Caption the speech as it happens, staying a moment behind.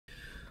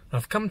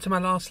I've come to my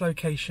last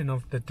location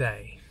of the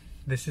day.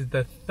 This is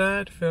the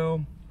third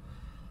film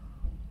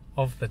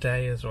of the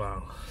day as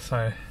well,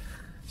 so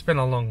it's been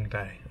a long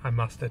day, I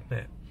must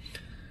admit.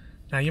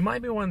 Now you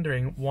might be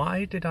wondering,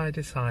 why did I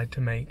decide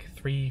to make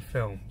 3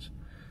 films?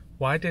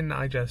 Why didn't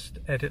I just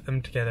edit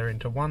them together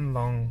into one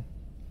long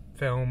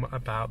film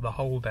about the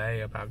whole day,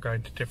 about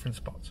going to different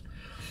spots?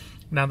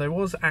 Now there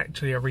was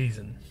actually a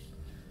reason.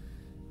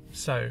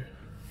 So,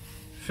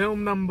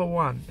 film number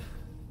 1,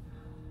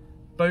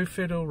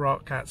 Bowfiddle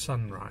Rock at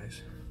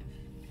sunrise.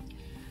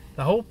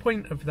 The whole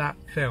point of that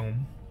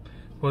film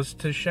was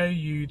to show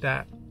you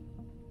that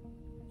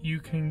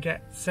you can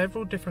get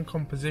several different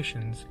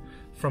compositions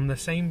from the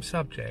same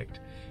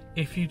subject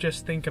if you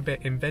just think a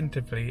bit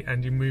inventively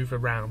and you move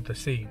around the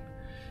scene.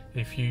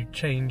 If you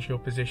change your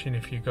position,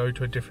 if you go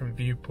to a different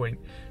viewpoint,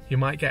 you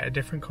might get a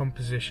different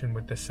composition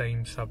with the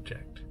same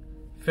subject.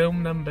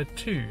 Film number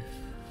 2,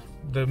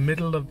 the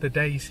middle of the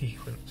day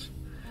sequence.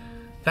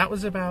 That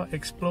was about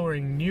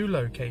exploring new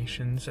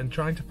locations and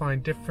trying to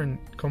find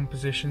different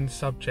compositions,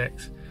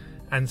 subjects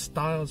and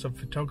styles of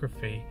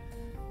photography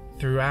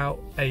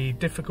throughout a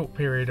difficult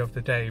period of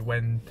the day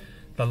when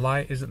the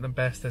light isn't the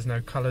best, there's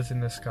no colours in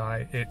the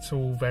sky, it's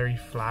all very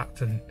flat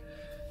and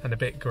a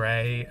bit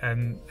grey,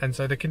 and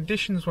so the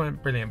conditions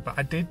weren't brilliant, but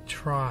I did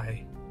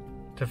try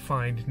to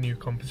find new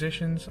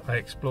compositions, I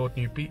explored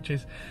new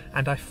beaches,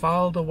 and I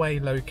filed away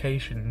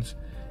locations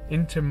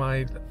into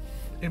my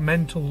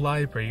mental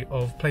library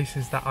of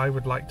places that I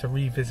would like to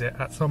revisit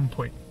at some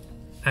point.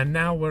 And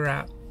now we're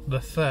at the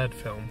third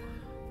film.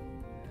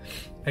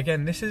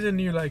 Again, this is a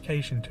new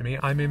location to me.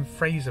 I'm in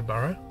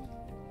Fraserburgh.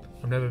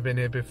 I've never been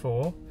here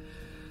before.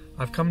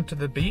 I've come to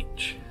the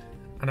beach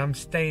and I'm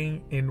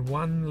staying in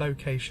one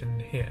location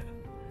here.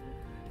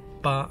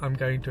 But I'm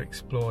going to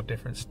explore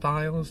different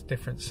styles,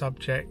 different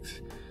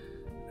subjects,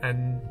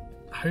 and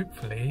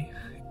hopefully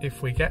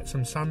if we get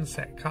some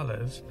sunset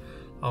colours,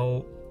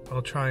 I'll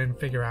try and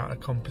figure out a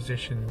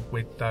composition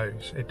with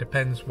those. It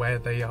depends where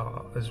they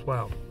are as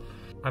well.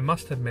 I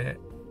must admit,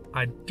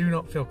 I do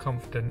not feel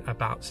confident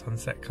about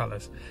sunset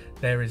colours.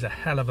 There is a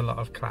hell of a lot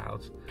of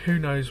clouds. Who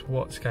knows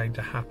what's going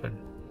to happen?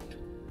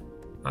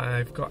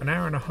 I've got an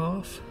hour and a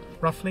half,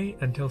 roughly,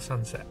 until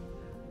sunset.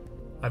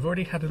 I've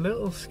already had a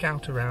little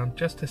scout around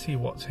just to see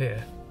what's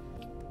here.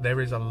 There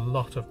is a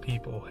lot of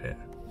people here.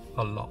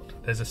 A lot.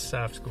 There's a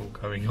surf school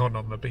going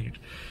on the beach.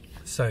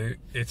 So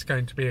it's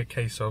going to be a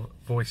case of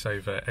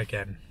voiceover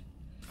again.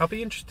 I'll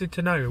be interested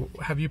to know,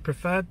 have you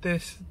preferred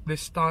this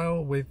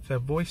style with the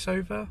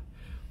voiceover,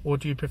 or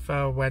do you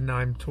prefer when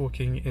I'm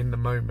talking in the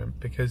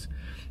moment? Because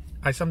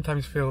I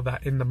sometimes feel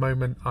that in the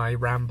moment I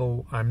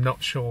ramble, I'm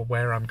not sure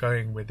where I'm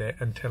going with it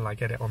until I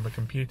get it on the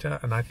computer,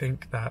 and I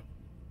think that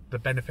the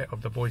benefit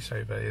of the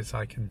voiceover is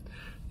I can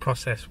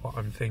process what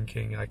I'm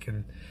thinking, I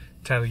can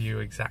tell you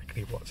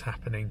exactly what's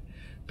happening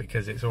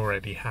because it's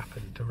already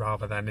happened,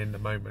 rather than in the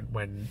moment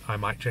when I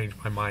might change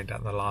my mind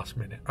at the last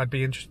minute. I'd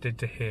be interested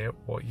to hear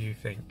what you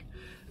think.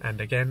 And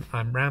again,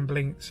 I'm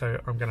rambling,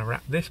 so I'm going to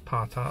wrap this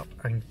part up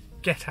and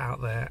get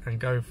out there and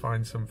go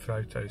find some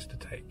photos to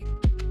take.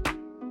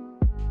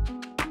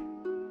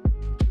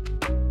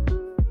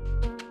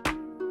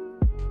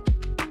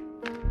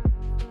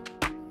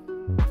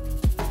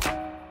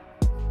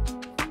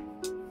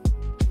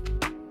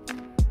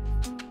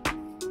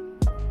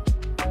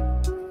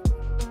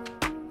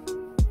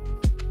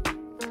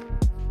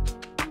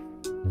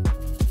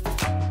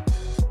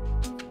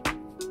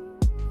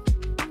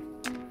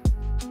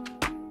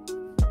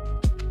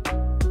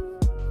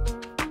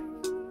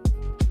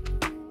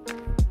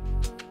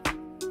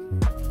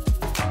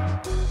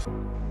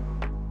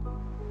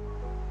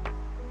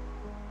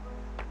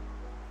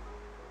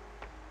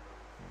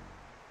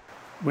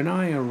 When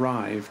I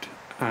arrived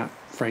at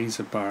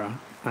Fraserburgh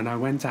and I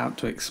went out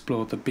to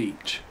explore the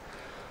beach,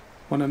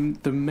 one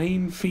of the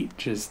main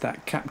features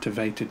that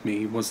captivated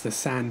me was the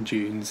sand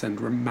dunes and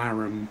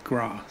marram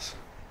grass.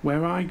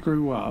 Where I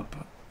grew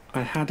up,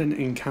 I hadn't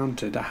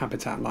encountered a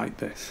habitat like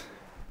this.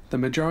 The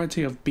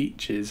majority of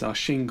beaches are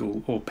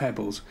shingle or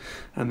pebbles,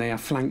 and they are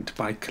flanked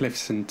by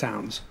cliffs and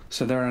towns,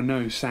 so there are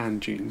no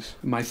sand dunes.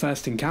 My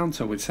first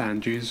encounter with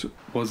sand dunes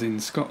was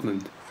in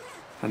Scotland,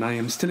 and I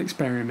am still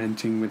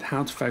experimenting with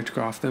how to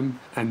photograph them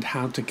and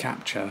how to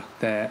capture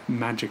their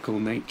magical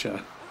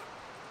nature.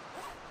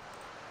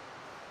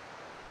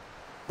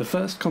 The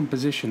first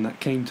composition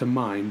that came to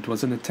mind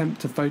was an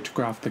attempt to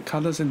photograph the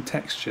colours and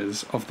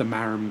textures of the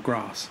marram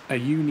grass, a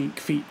unique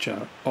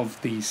feature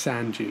of these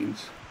sand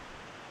dunes.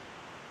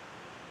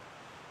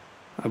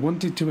 I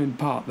wanted to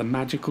impart the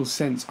magical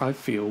sense I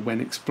feel when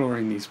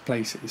exploring these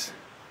places,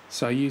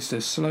 so I used a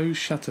slow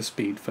shutter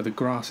speed for the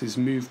grass's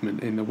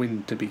movement in the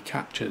wind to be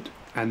captured,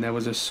 and there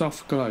was a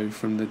soft glow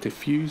from the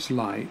diffused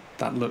light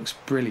that looks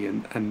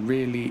brilliant and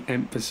really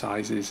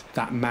emphasises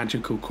that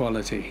magical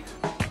quality.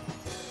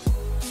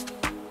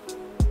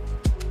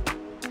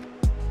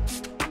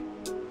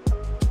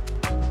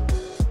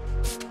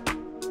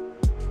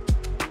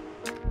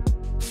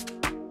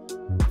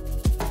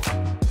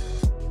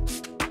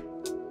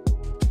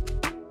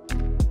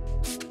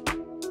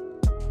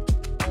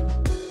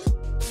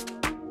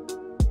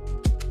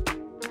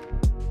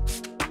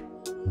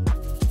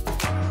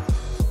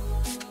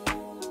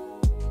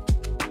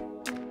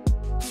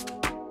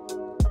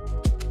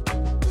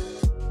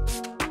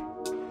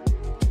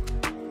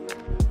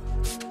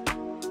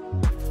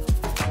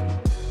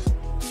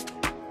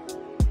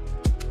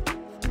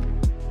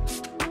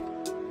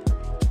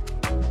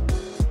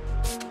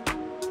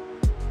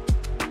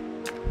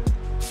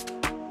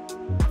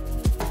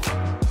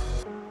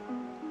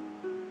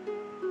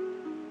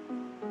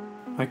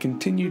 I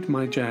continued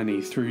my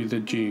journey through the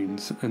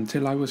dunes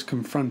until I was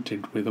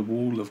confronted with a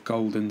wall of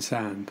golden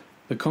sand.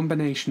 The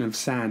combination of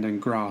sand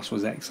and grass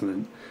was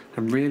excellent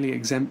and really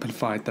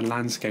exemplified the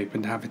landscape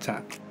and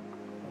habitat.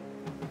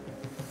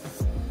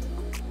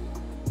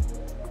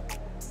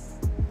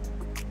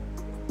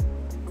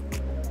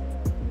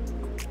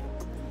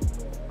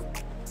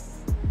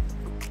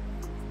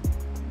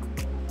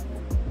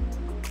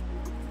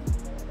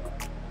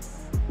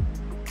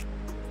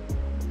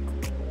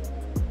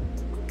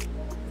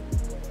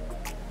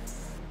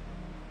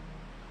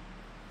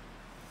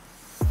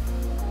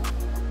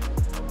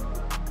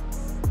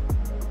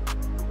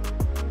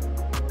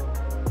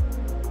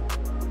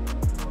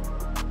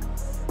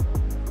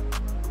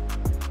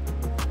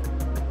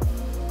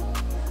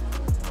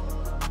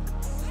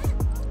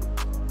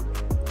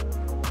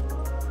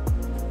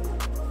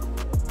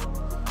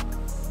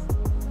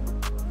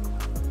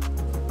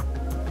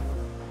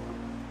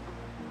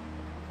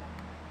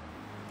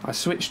 I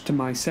switched to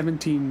my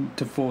 17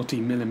 to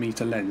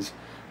 40mm lens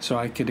so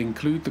I could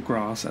include the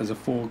grass as a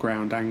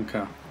foreground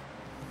anchor.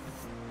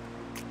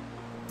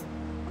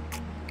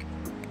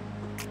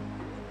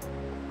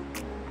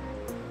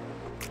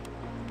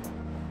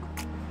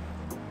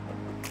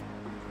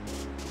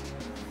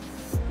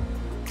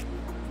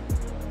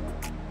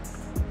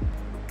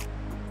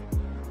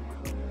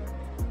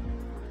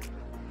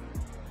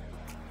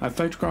 I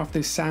photographed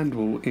this sand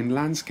wall in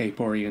landscape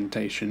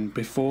orientation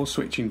before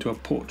switching to a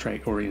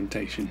portrait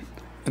orientation,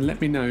 and let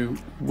me know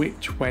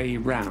which way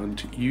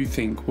round you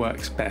think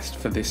works best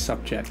for this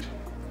subject.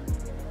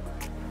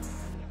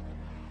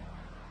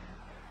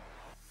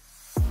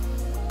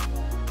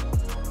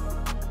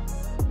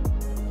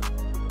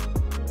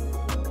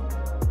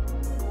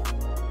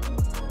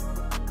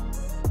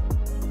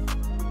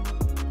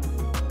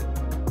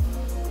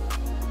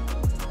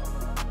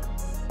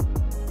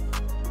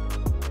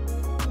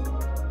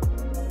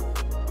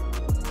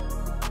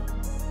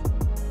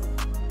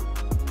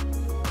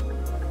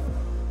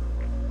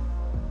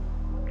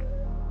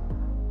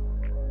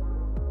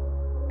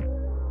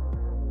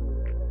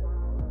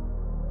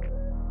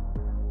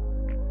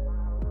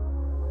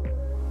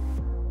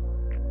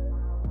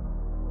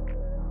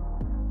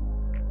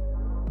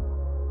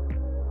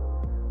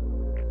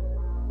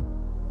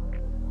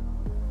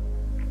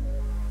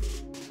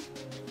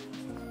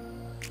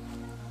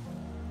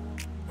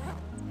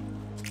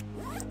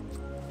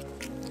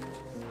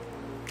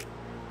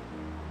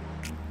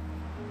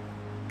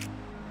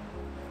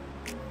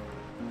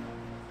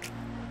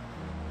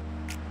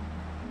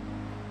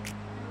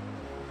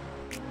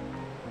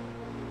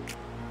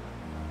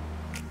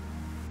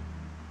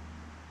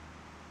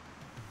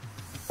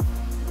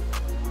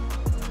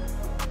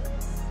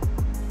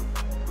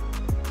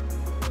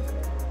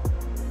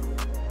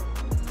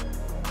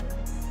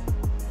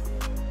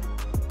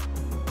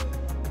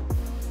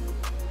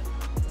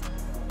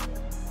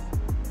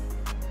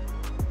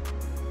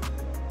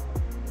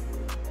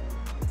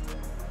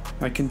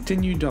 I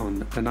continued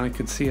on and I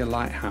could see a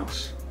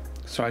lighthouse,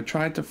 so I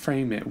tried to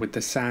frame it with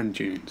the sand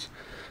dunes,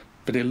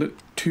 but it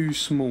looked too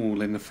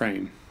small in the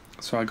frame,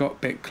 so I got a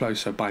bit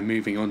closer by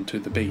moving on to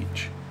the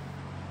beach.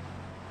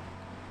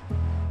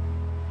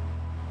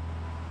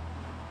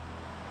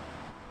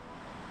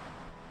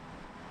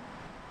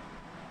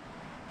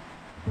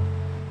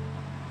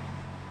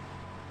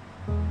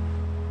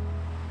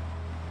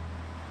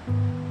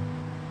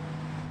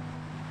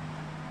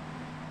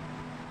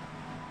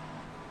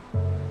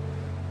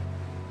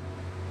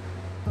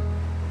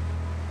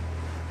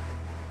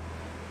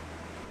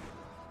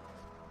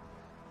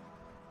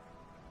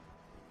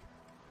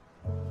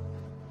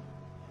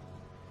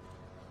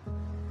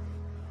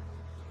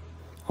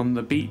 On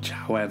the beach,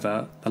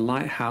 however, the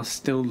lighthouse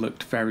still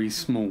looked very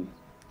small,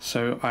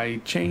 so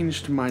I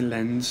changed my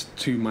lens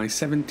to my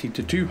 70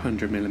 to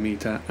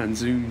 200mm and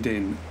zoomed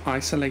in,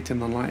 isolating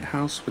the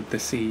lighthouse with the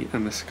sea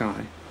and the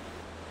sky.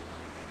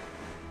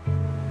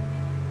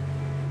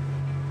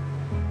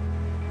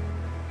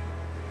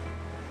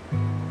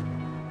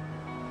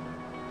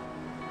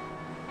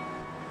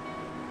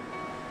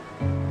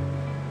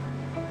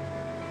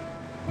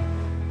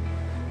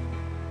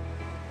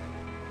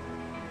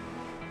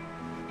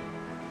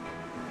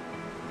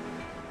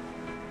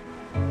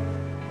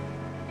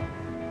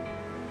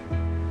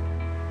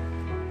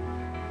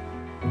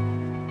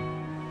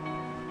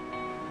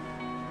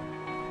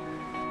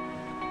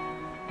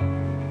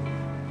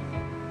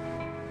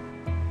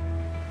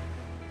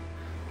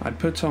 I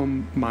put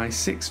on my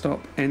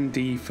 6-stop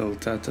ND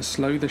filter to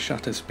slow the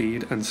shutter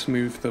speed and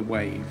smooth the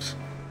waves.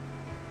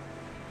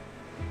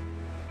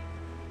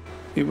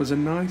 It was a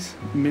nice,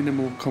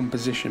 minimal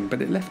composition,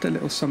 but it left a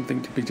little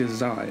something to be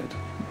desired.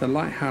 The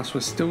lighthouse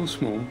was still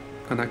small,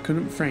 and I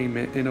couldn't frame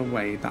it in a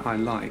way that I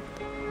liked.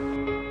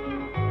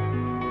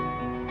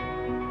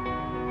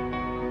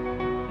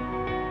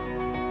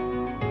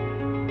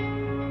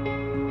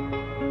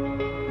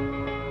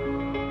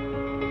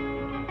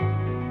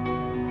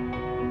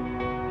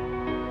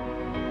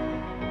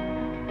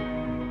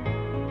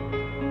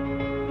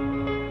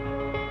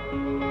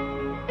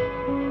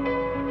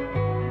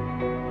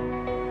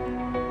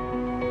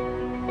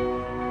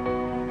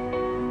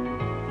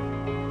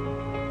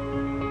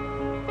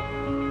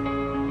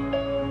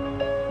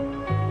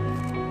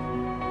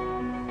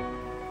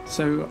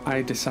 So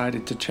I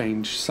decided to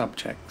change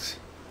subjects.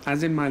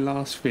 As in my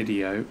last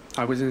video,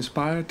 I was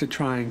inspired to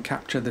try and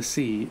capture the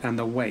sea and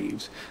the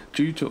waves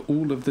due to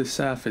all of the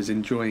surfers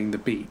enjoying the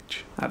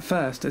beach. At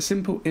first, a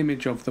simple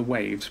image of the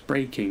waves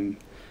breaking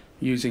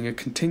using a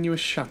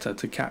continuous shutter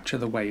to capture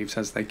the waves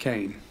as they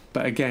came.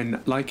 But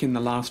again, like in the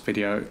last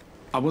video,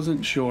 I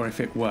wasn't sure if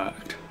it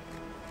worked.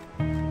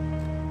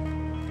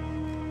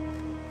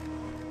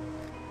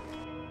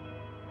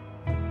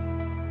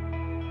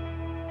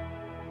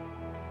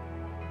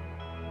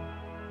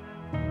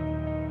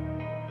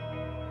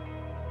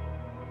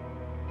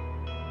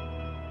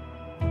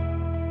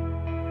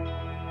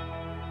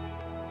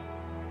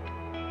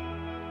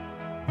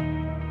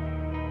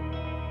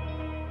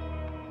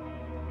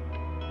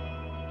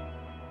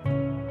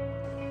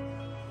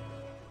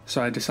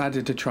 So I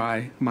decided to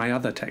try my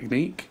other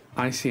technique,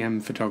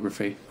 ICM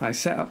photography. I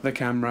set up the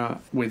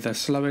camera with a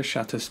slower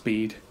shutter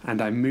speed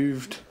and I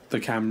moved the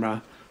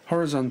camera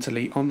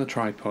horizontally on the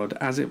tripod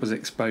as it was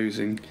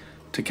exposing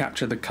to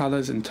capture the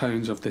colours and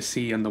tones of the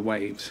sea and the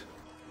waves.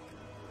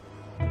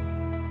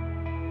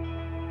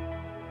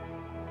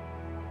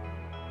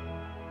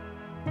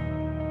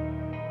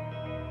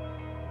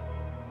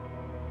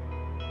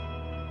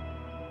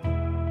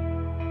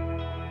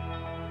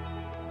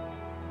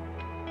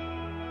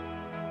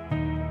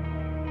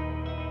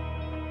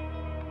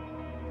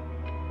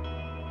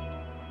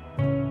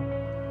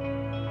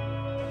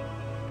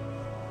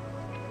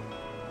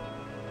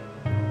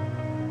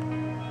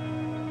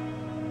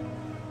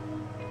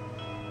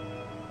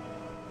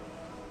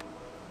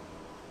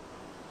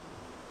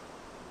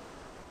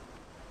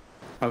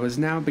 I was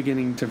now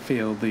beginning to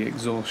feel the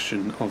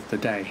exhaustion of the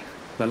day.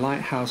 The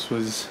lighthouse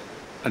was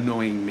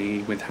annoying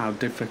me with how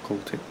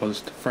difficult it was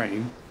to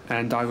frame,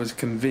 and I was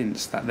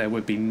convinced that there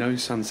would be no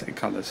sunset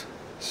colours,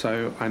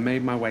 so I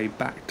made my way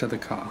back to the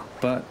car,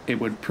 but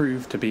it would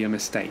prove to be a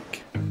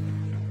mistake.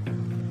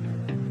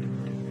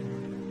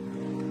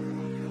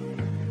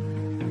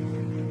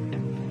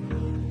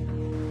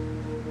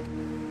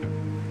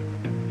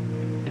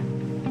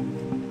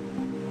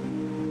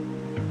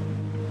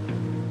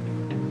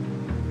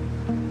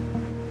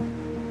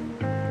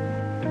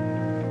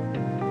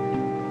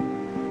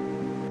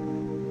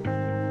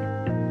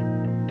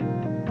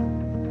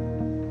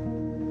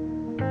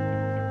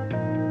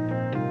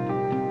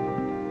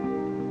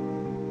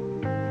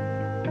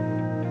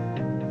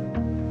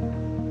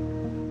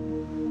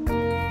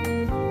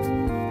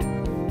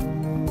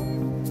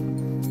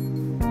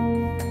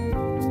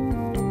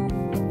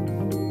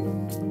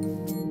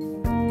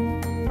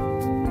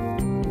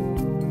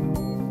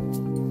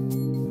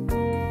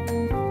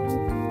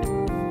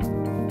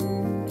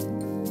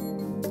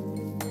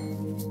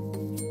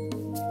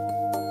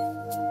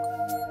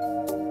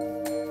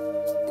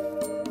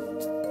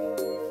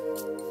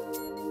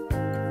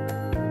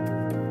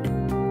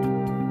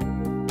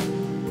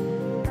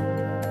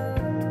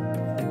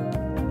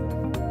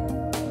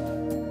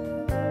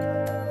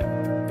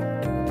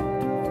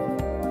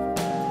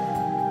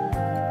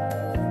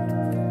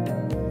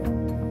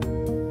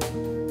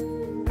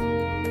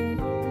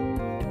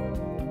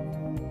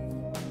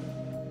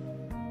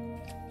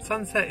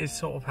 Sunset is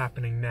sort of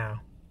happening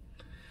now,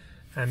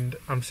 and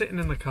I'm sitting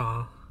in the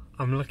car,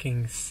 I'm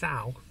looking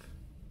south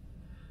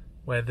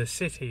where the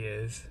city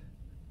is,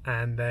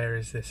 and there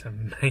is this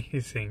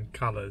amazing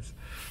colours.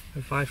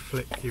 If I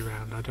flip you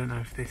around, I don't know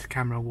if this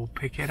camera will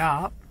pick it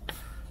up,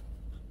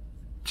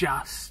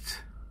 just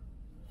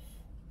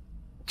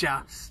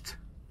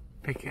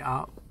pick it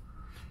up,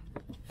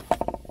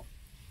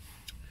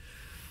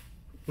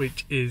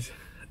 which is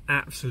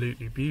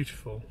absolutely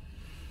beautiful.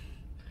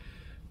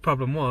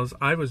 Problem was,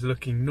 I was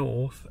looking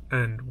north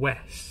and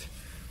west,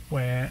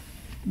 where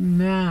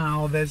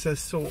now there's a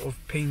sort of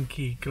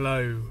pinky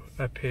glow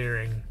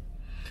appearing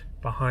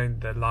behind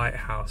the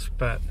lighthouse,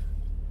 but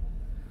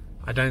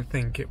I don't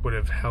think it would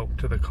have helped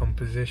to the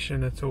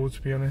composition at all,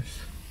 to be honest.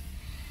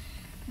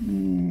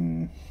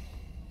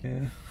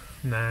 Yeah.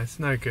 Nah, it's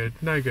no good,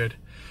 no good.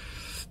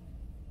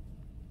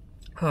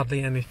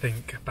 Hardly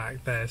anything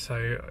back there,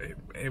 so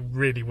it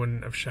really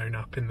wouldn't have shown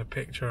up in the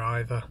picture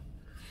either.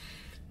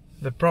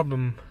 The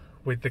problem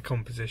with the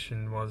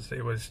composition was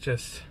I was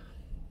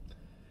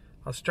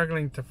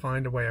struggling to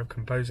find a way of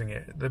composing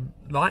it. The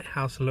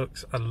lighthouse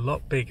looks a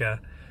lot bigger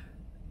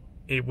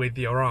with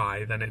your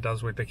eye than it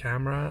does with the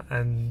camera,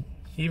 and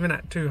even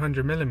at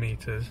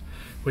 200mm,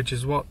 which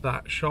is what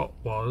that shot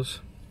was,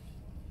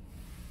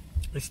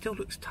 it still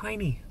looks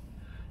tiny.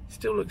 It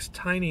still looks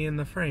tiny in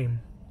the frame.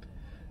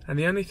 And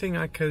the only thing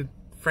I could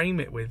frame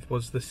it with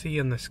was the sea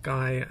and the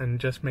sky and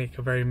just make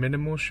a very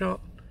minimal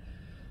shot.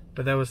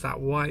 But there was that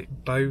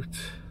white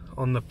boat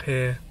on the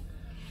pier,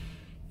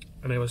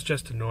 and it was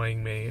just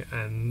annoying me,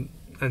 and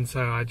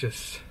so I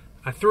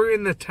threw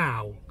in the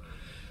towel.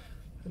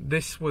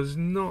 This was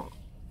not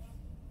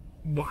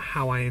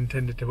how I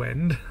intended to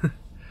end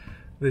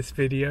this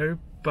video,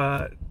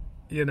 but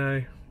you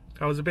know,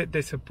 I was a bit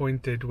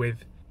disappointed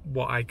with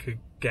what I could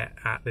get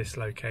at this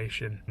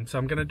location. So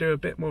I'm going to do a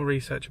bit more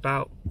research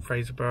about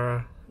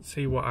Fraserburgh,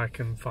 see what I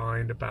can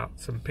find about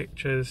some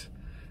pictures,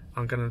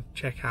 I'm going to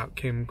check out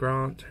Kim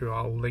Grant, who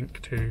I'll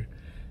link to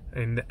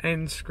in the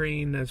end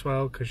screen as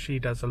well, because she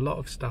does a lot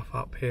of stuff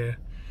up here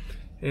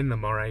in the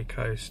Moray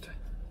Coast,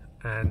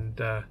 and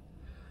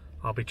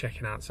I'll be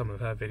checking out some of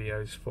her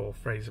videos for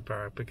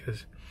Fraserburgh,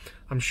 because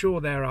I'm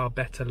sure there are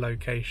better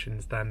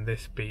locations than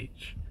this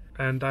beach.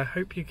 And I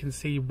hope you can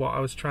see what I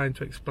was trying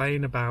to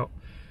explain about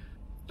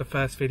the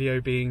first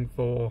video being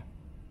for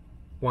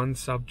one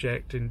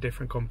subject in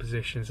different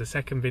compositions, the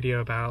second video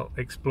about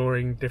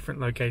exploring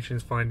different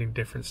locations, finding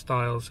different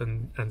styles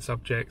and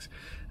subjects,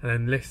 and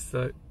then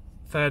the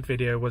third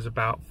video was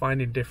about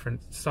finding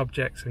different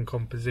subjects and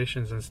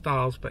compositions and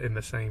styles but in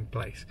the same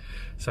place.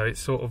 So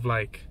it's sort of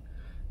like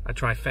a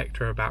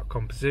trifecta about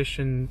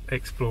composition,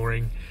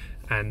 exploring,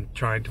 and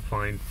trying to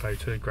find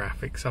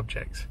photographic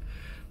subjects.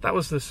 That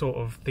was the sort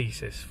of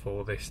thesis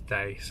for this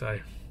day, so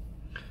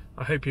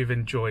I hope you've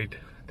enjoyed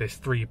this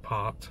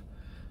 3-part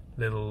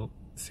little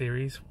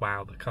series.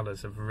 Wow, the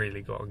colours have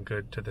really gotten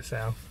good to the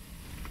south.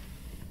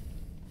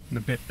 And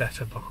a bit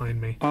better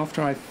behind me.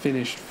 After I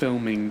finished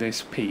filming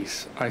this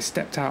piece, I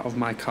stepped out of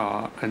my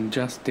car and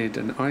just did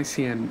an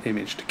ICM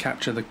image to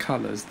capture the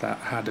colours that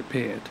had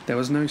appeared. There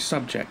was no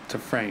subject to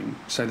frame,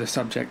 so the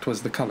subject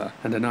was the colour,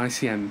 and an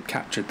ICM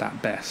captured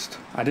that best.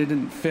 I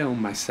didn't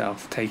film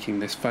myself taking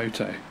this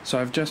photo, so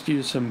I've just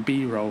used some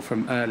B-roll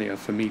from earlier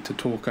for me to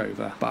talk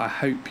over, but I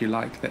hope you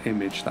like the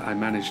image that I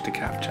managed to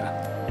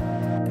capture.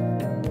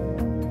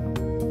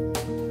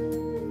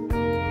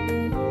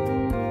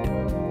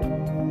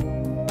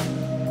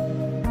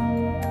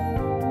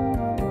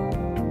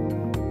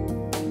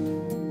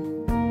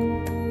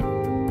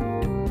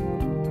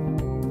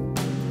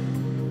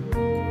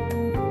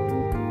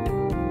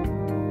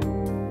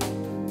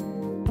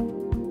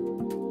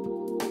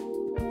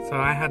 So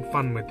I had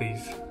fun with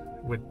these,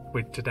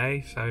 with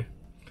today, so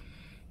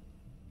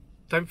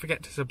don't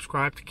forget to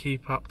subscribe to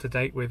keep up to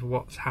date with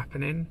what's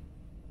happening.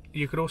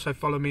 You could also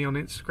follow me on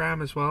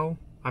Instagram as well.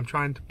 I'm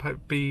trying to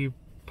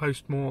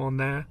post more on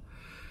there.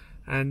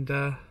 And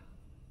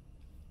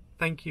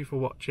thank you for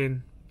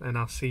watching, and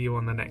I'll see you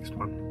on the next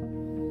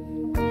one.